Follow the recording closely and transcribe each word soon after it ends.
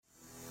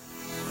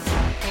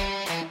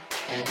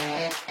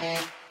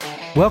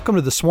Welcome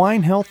to the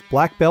Swine Health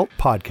Black Belt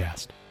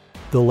Podcast,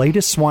 the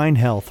latest swine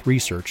health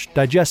research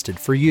digested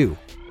for you.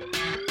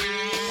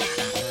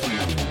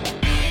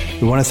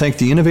 We want to thank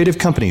the innovative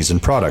companies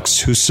and products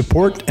whose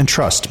support and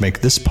trust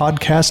make this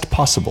podcast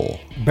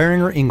possible.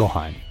 Boehringer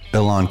Ingelheim.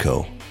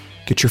 Elanco.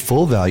 Get your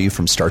full value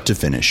from start to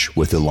finish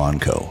with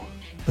Elanco.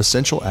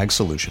 Essential Ag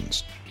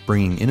Solutions,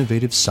 bringing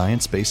innovative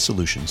science-based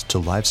solutions to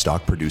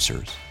livestock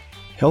producers.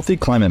 Healthy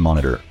Climate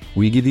Monitor.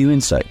 We give you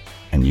insight,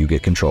 and you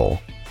get control.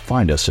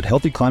 Find us at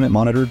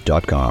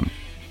healthyclimatemonitor.com.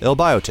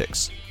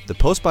 L-Biotics, the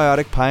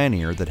postbiotic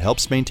pioneer that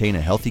helps maintain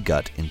a healthy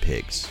gut in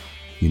pigs.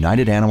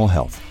 United Animal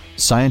Health,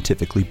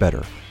 scientifically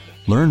better.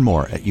 Learn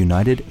more at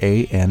unitedanh.com.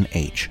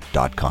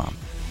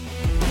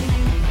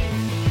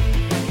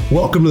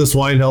 Welcome to the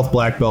Swine Health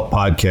Black Belt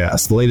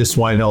Podcast, the latest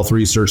swine health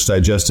research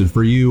digested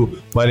for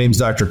you. My name is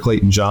Dr.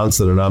 Clayton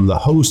Johnson, and I'm the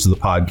host of the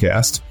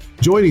podcast.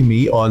 Joining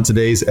me on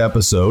today's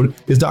episode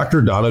is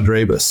Dr. Donna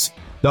Drebes.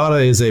 Donna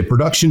is a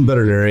production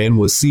veterinarian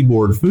with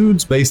Seaboard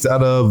Foods based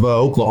out of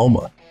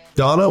Oklahoma.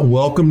 Donna,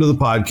 welcome to the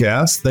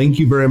podcast. Thank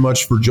you very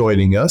much for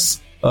joining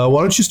us.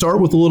 Why don't you start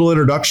with a little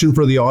introduction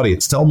for the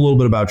audience? Tell them a little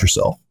bit about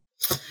yourself.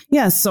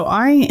 Yes, so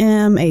I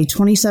am a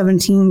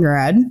 2017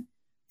 grad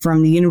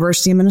from the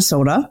University of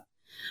Minnesota.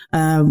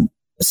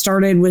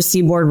 Started with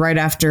Seaboard right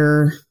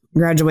after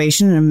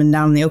graduation and I've been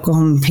down in the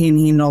Oklahoma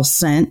Panhandle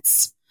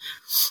since.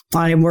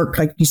 I work,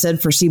 like you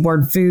said, for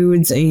Seaboard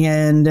Foods,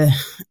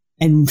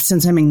 and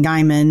since I'm in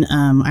Guyman,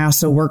 I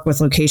also work with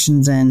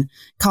locations in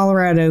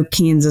Colorado,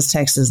 Kansas,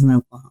 Texas, and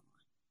Oklahoma.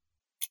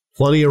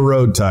 Plenty of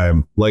road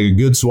time, like a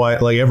good swine,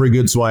 like every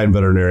good swine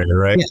veterinarian,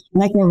 right? Yeah,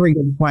 like every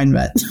good swine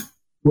vet.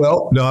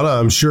 Well, Donna,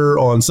 I'm sure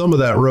on some of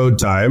that road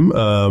time,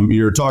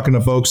 you're talking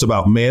to folks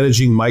about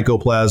managing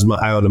Mycoplasma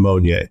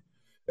pneumoniae.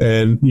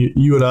 And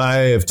you and I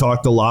have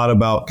talked a lot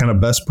about kind of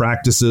best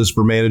practices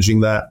for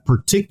managing that,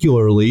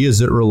 particularly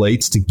as it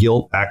relates to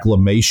gilt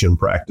acclimation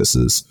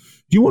practices.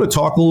 Do you want to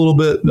talk a little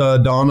bit,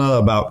 Donna,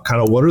 about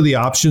kind of what are the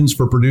options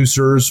for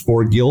producers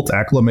for gilt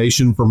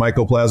acclimation for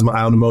Mycoplasma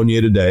pneumoniae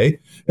today?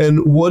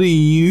 And what do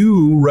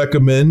you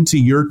recommend to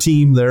your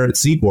team there at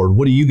Seaboard?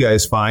 What do you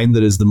guys find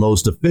that is the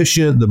most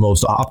efficient, the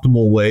most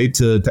optimal way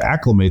to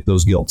acclimate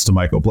those gilts to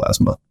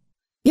Mycoplasma?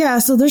 Yeah,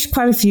 so there's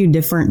quite a few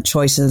different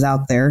choices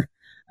out there.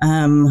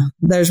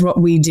 There's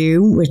what we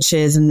do, which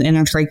is an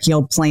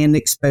intertracheal planned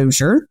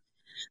exposure.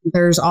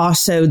 There's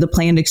also the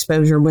planned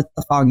exposure with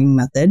the fogging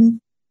method.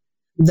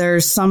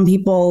 There's some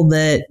people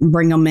that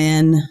bring them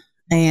in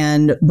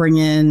and bring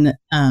in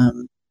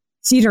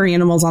cedar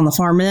animals on the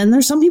farm. And then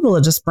there's some people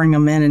that just bring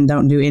them in and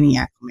don't do any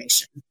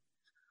acclimation.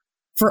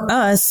 For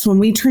us, when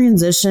we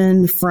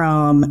transitioned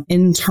from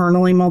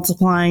internally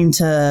multiplying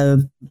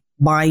to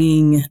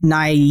buying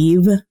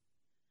naive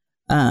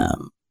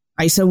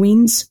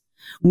isoweans,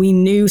 we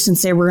knew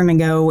since they were going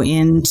to go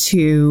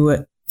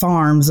into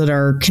farms that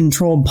are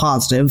controlled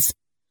positive,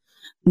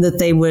 that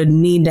they would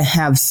need to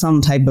have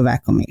some type of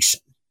acclimation.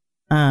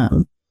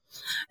 And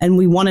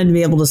we wanted to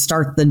be able to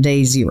start the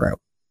day zero,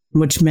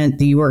 which meant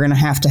that you were going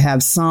to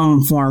have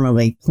some form of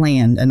a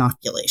planned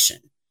inoculation.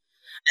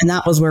 And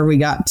that was where we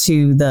got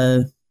to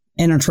the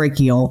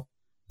intertracheal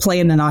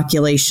planned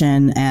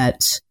inoculation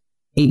at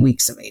 8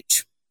 weeks of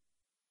age.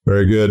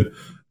 Very good.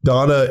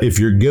 Donna, if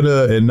you're going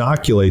to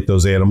inoculate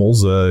those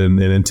animals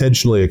and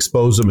intentionally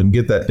expose them and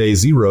get that day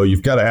zero,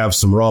 you've got to have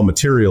some raw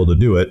material to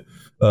do it.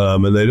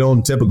 And they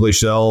don't typically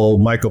sell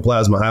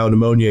Mycoplasma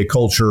pneumoniae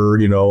culture,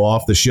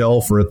 off the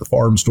shelf or at the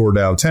farm store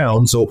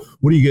downtown. So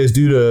what do you guys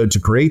do to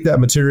create that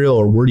material,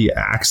 or where do you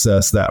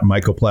access that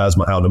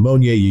Mycoplasma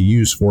pneumoniae you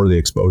use for the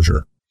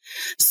exposure?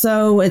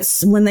 So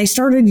it's when they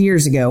started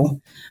years ago,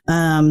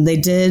 they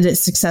did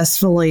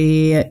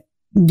successfully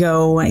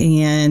go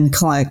and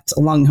collect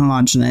lung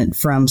homogenate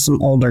from some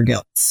older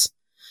gilts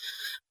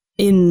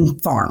in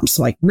farms,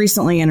 like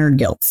recently entered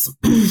gilts.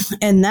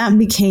 And that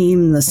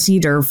became the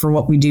cedar for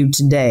what we do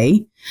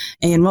today.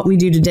 And what we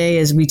do today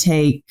is we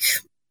take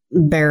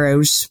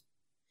barrows,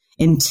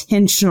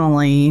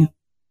 intentionally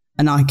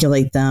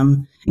inoculate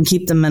them, and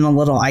keep them in a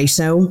little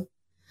ISO.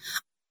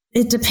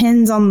 It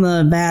depends on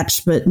the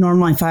batch, but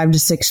normally 5 to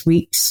 6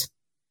 weeks,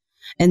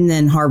 and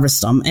then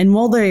harvest them. And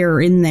while they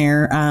are in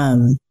there,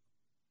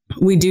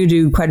 we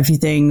do quite a few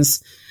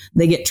things.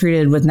 They get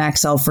treated with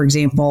Naxel, for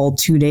example,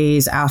 2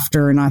 days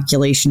after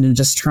inoculation to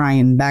just try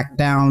and back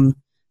down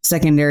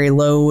secondary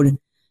load.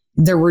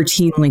 They're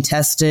routinely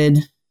tested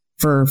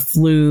for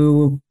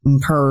flu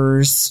and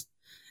PRRS,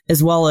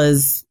 as well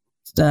as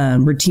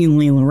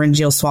routinely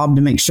laryngeal swab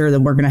to make sure that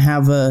we're going to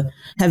have a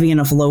heavy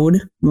enough load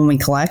when we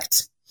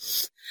collect.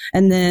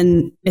 And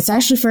then it's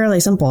actually fairly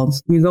simple.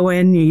 You go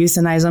in, you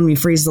euthanize them, you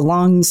freeze the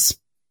lungs,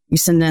 you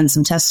send in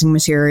some testing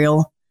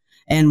material,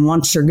 and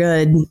once you're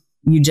good,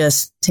 you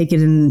just take it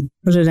and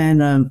put it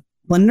in a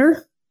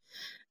blender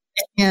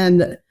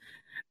and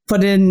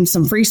put in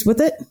some freeze with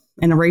it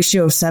in a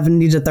ratio of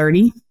 70 to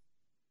 30,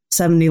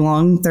 70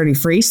 lung, 30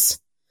 freeze.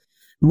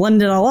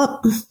 Blend it all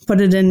up, put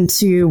it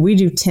into, we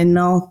do 10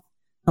 mil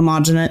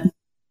homogenate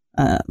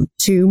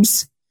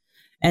tubes,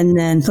 and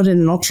then put it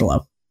in ultra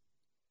low.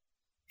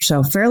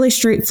 So fairly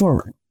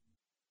straightforward.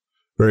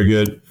 Very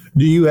good.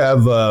 Do you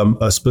have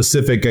a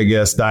specific, I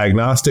guess,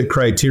 diagnostic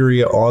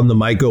criteria on the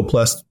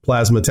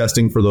mycoplasma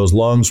testing for those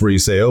lungs where you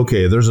say,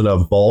 okay, there's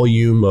enough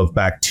volume of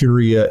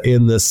bacteria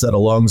in this set of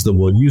lungs that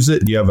we'll use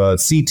it? Do you have a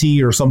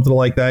CT or something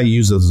like that you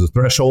use as a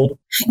threshold?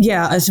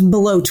 Yeah, it's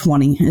below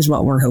 20 is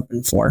what we're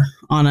hoping for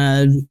on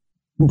a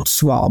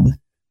swab.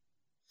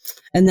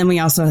 And then we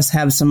also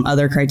have some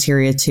other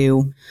criteria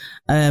too.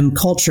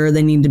 Culture,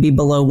 they need to be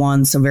below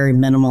 1, so very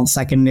minimal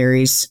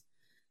secondaries.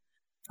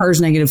 PERS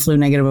negative, flu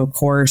negative, of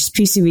course.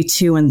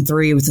 PCV2 and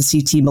 3 with a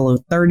CT below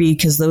 30,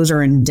 because those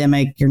are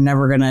endemic. You're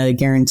never going to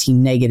guarantee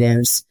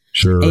negatives.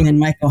 Sure. And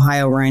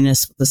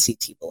mycohyorinus with a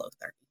CT below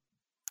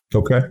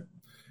 30. Okay.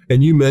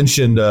 And you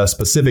mentioned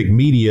specific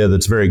media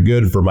that's very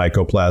good for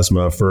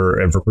mycoplasma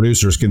for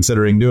producers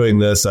considering doing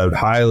this. I would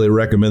highly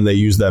recommend they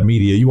use that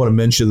media. You want to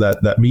mention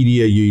that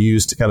media you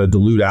use to kind of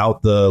dilute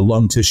out the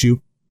lung tissue?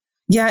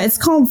 Yeah, it's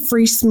called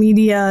Freeze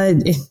media.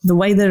 The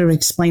way that it was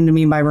explained to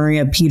me by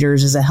Maria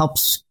Peters is it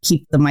helps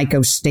keep the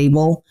myco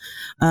stable.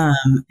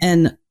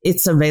 And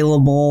it's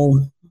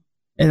available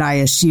at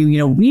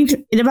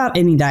ISU, in about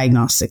any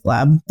diagnostic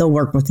lab. They'll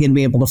work with you and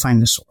be able to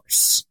find the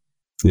source.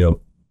 Yep.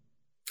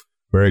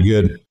 Very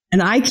good.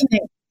 And I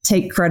can't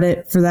take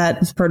credit for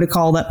that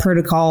protocol. That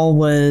protocol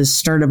was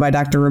started by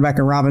Dr.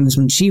 Rebecca Robbins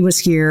when she was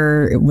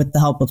here with the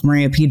help of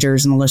Maria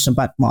Peters and Alicia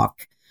Buttlock.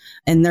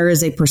 And there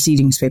is a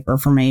proceedings paper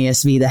from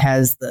ASV that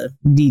has the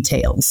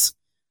details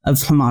of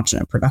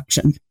homogenate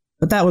production.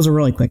 But that was a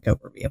really quick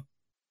overview.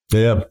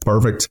 Yeah,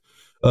 perfect.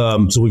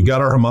 So we've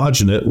got our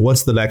homogenate.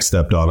 What's the next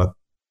step, Donna?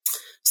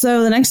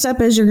 So the next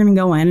step is you're going to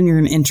go in and you're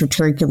going to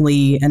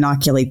intratracheally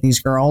inoculate these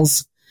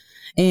girls.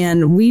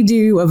 And we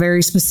do a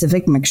very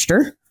specific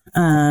mixture.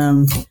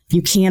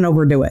 You can't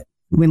overdo it.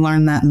 We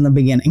learned that in the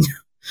beginning.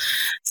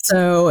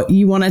 So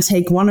you want to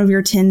take one of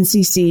your 10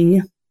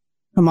 cc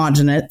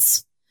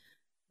homogenates,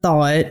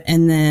 thaw it,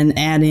 and then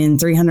add in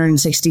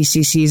 360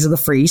 cc's of the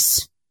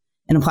freeze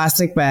in a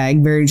plastic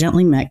bag, very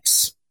gently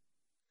mix.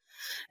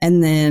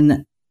 And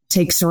then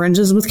take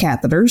syringes with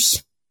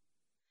catheters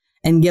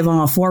and give them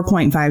a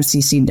 4.5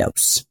 cc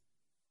dose.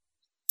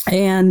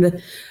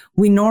 And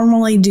we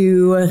normally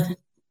do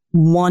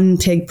 1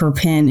 pig per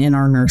pen in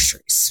our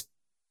nurseries.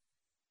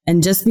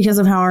 And just because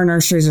of how our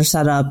nurseries are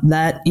set up,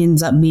 that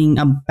ends up being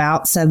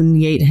about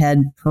 78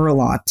 head per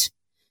lot.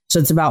 So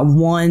it's about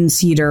 1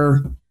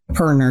 seeder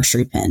per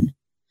nursery pen.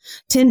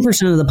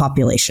 10% of the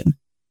population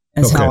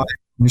is how I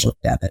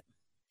looked at it.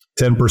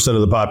 10%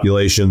 of the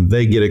population,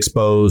 they get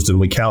exposed, and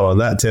we count on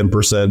that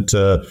 10%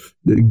 to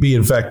be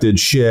infected,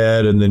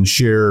 shed, and then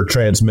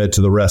transmit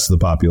to the rest of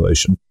the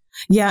population.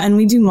 Yeah, and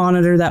we do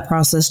monitor that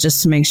process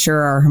just to make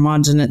sure our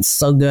homogenate's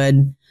still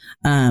good.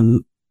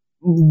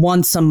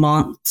 Once a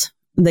month,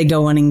 they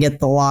go in and get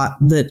the lot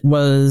that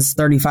was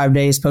 35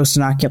 days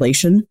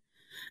post-inoculation,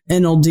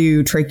 and they'll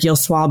do tracheal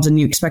swabs, and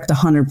you expect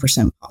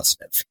 100%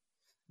 positive.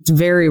 It's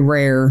very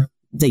rare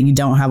that you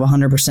don't have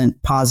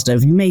 100%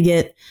 positive. You may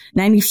get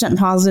 90%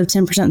 positive,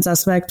 10%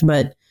 suspect,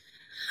 but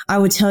I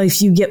would tell you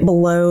if you get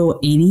below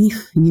 80, you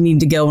need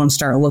to go and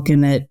start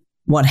looking at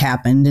what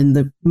happened. And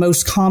the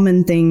most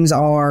common things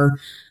are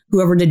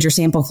whoever did your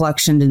sample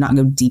collection did not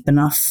go deep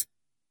enough.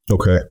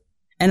 Okay.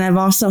 And I've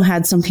also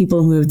had some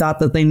people who thought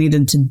that they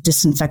needed to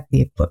disinfect the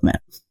equipment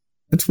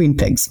between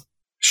pigs.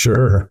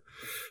 Sure.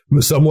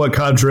 Somewhat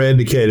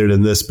contraindicated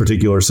in this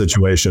particular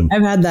situation.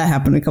 I've had that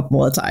happen a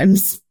couple of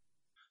times.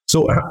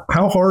 So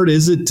how hard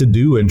is it to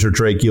do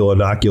intratracheal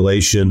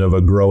inoculation of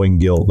a growing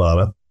gilt,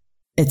 Donna?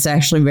 It's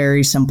actually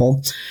very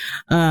simple.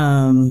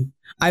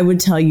 I would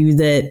tell you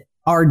that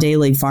our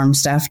daily farm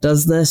staff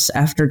does this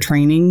after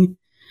training.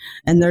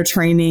 And their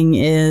training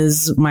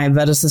is my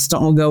vet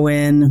assistant will go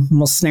in,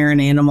 will snare an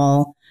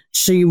animal.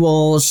 She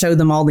will show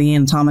them all the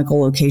anatomical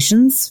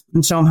locations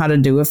and show them how to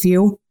do a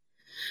few.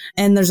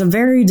 And there's a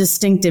very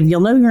distinctive,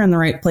 you'll know you're in the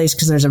right place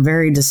because there's a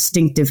very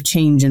distinctive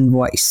change in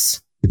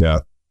voice. Yeah.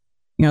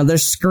 They're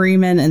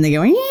screaming and they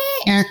go,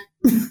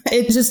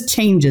 it just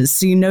changes.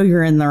 So you know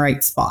you're in the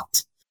right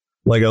spot.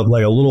 Like a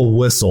little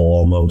whistle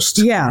almost.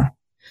 Yeah.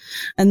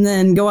 And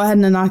then go ahead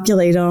and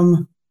inoculate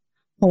them,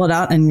 pull it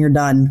out, and you're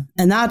done.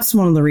 And that's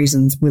one of the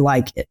reasons we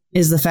like it,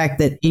 is the fact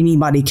that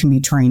anybody can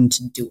be trained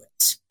to do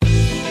it.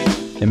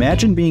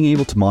 Imagine being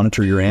able to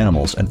monitor your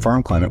animals and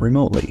farm climate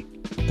remotely.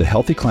 The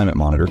Healthy Climate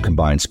Monitor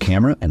combines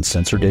camera and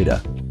sensor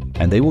data,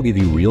 and they will give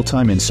you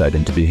real-time insight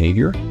into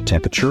behavior,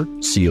 temperature,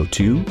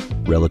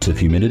 CO2, relative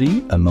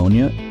humidity,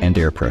 ammonia, and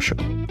air pressure,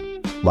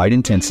 light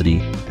intensity,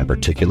 and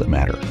particulate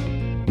matter.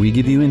 We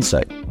give you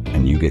insight,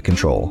 and you get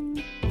control.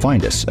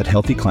 Find us at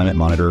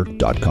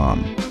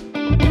healthyclimatemonitor.com.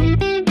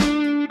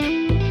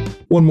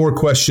 One more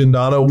question,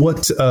 Donna.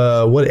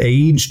 What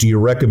age do you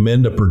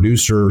recommend a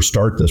producer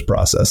start this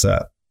process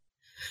at?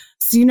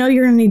 So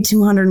you're going to need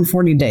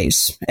 240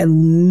 days at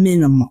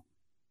minimum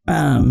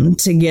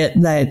to get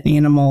that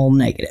animal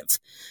negative.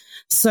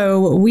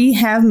 So we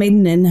have made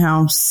an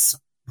in-house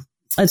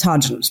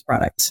autogenous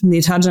product. The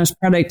autogenous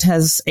product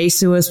has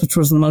ASUS, which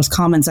was the most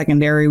common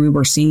secondary we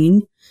were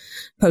seeing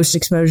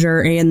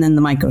post-exposure, and then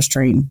the myco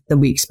strain that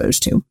we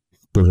exposed to.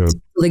 Mm-hmm.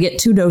 So they get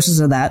 2 doses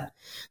of that.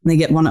 They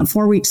get one at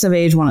 4 weeks of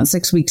age, one at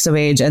 6 weeks of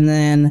age, and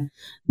then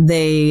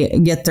they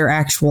get their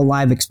actual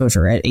live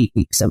exposure at 8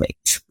 weeks of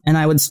age. And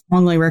I would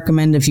strongly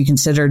recommend, if you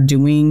consider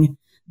doing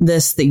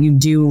this, that you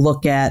do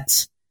look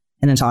at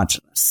an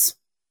autogenous.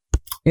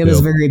 It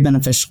was very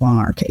beneficial in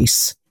our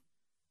case.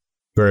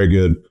 Very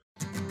good.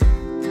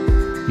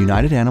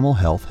 United Animal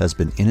Health has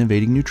been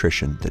innovating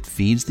nutrition that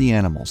feeds the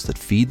animals that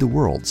feed the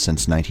world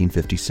since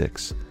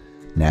 1956.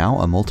 Now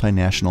a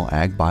multinational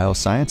ag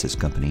biosciences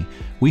company,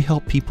 we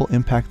help people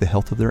impact the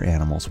health of their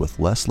animals with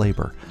less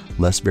labor,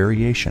 less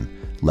variation,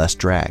 less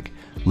drag,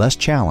 less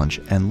challenge,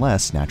 and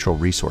less natural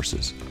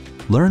resources.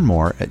 Learn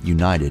more at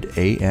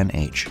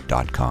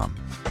unitedanh.com.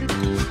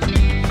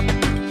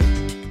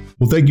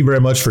 Well, thank you very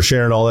much for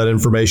sharing all that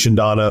information,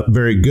 Donna.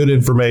 Very good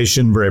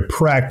information, very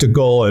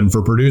practical, and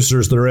for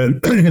producers that are in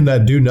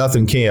that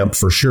do-nothing camp,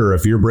 for sure,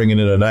 if you're bringing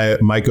in a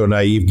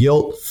myco-naive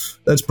gilt,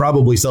 that's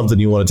probably something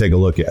you want to take a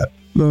look at.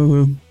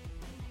 Mm-hmm.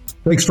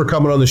 Thanks for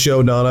coming on the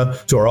show, Donna.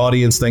 To our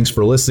audience, thanks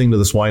for listening to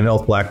the Swine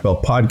Health Black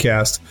Belt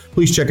podcast.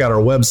 Please check out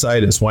our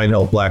website at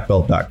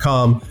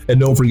swinehealthblackbelt.com, and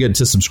don't forget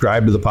to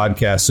subscribe to the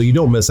podcast so you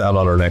don't miss out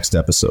on our next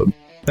episode.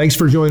 Thanks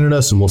for joining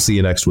us, and we'll see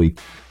you next week.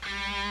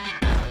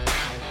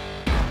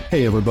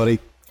 Hey everybody,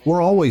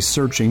 we're always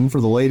searching for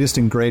the latest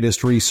and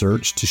greatest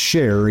research to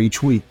share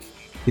each week.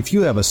 If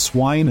you have a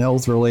swine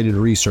health related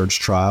research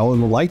trial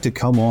and would like to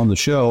come on the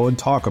show and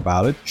talk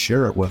about it,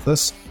 share it with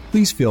us,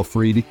 please feel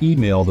free to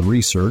email the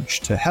research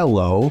to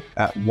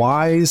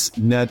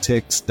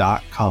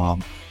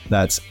hello@wisenetics.com.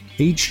 That's